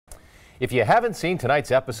If you haven't seen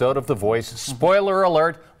tonight's episode of The Voice, spoiler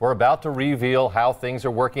alert, we're about to reveal how things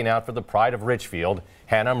are working out for the pride of Richfield,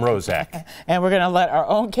 Hannah Mrozak. And we're going to let our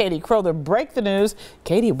own Katie Crowther break the news.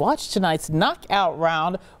 Katie, watch tonight's knockout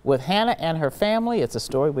round with Hannah and her family. It's a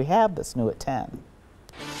story we have that's new at 10.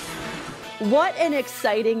 What an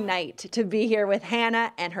exciting night to be here with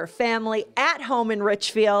Hannah and her family at home in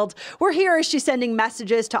Richfield. We're here as she's sending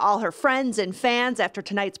messages to all her friends and fans after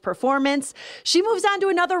tonight's performance. She moves on to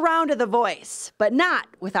another round of The Voice, but not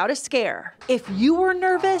without a scare. If you were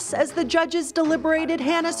nervous as the judges deliberated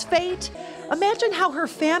Hannah's fate, imagine how her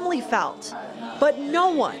family felt. But no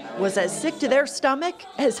one was as sick to their stomach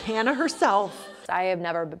as Hannah herself. I have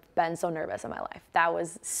never been so nervous in my life. That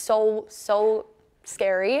was so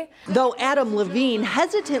scary. Though Adam Levine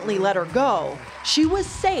hesitantly let her go, she was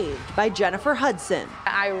saved by Jennifer Hudson.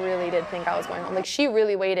 I really did think I was going home. Like, she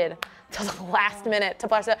really waited till the last minute to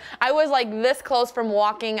push it. I was like this close from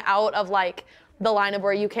walking out of like the line of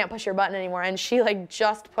where you can't push your button anymore, and she like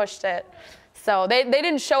just pushed it. So they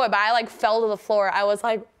didn't show it, but I like fell to the floor. I was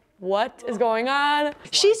like, what is going on?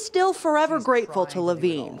 She's still forever grateful to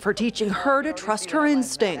Levine for teaching her to trust her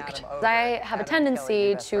instinct. I have a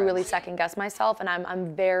tendency to really second guess myself, and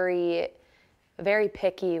I'm very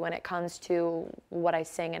picky when it comes to what I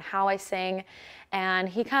sing and how I sing. And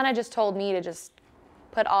he kind of just told me to just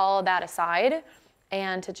put all of that aside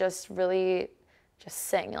and to just really just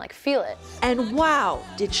sing, like feel it. And wow,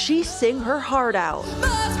 did she sing her heart out.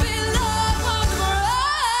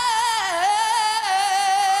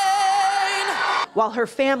 While her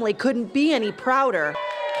family couldn't be any prouder,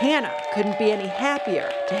 Hannah couldn't be any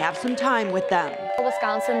happier to have some time with them.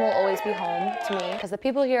 Wisconsin will always be home to me because the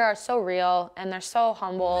people here are so real and they're so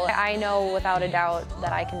humble. I know without a doubt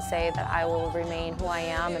that I can say that I will remain who I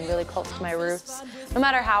am and really close to my roots, no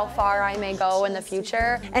matter how far I may go in the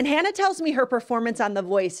future. And Hannah tells me her performance on The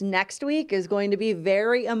Voice next week is going to be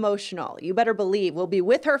very emotional. You better believe we'll be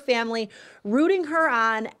with her family, rooting her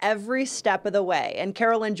on every step of the way. And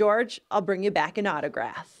Carol and George, I'll bring you back an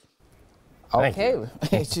autograph. Okay,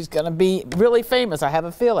 she's going to be really famous, I have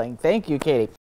a feeling. Thank you, Katie.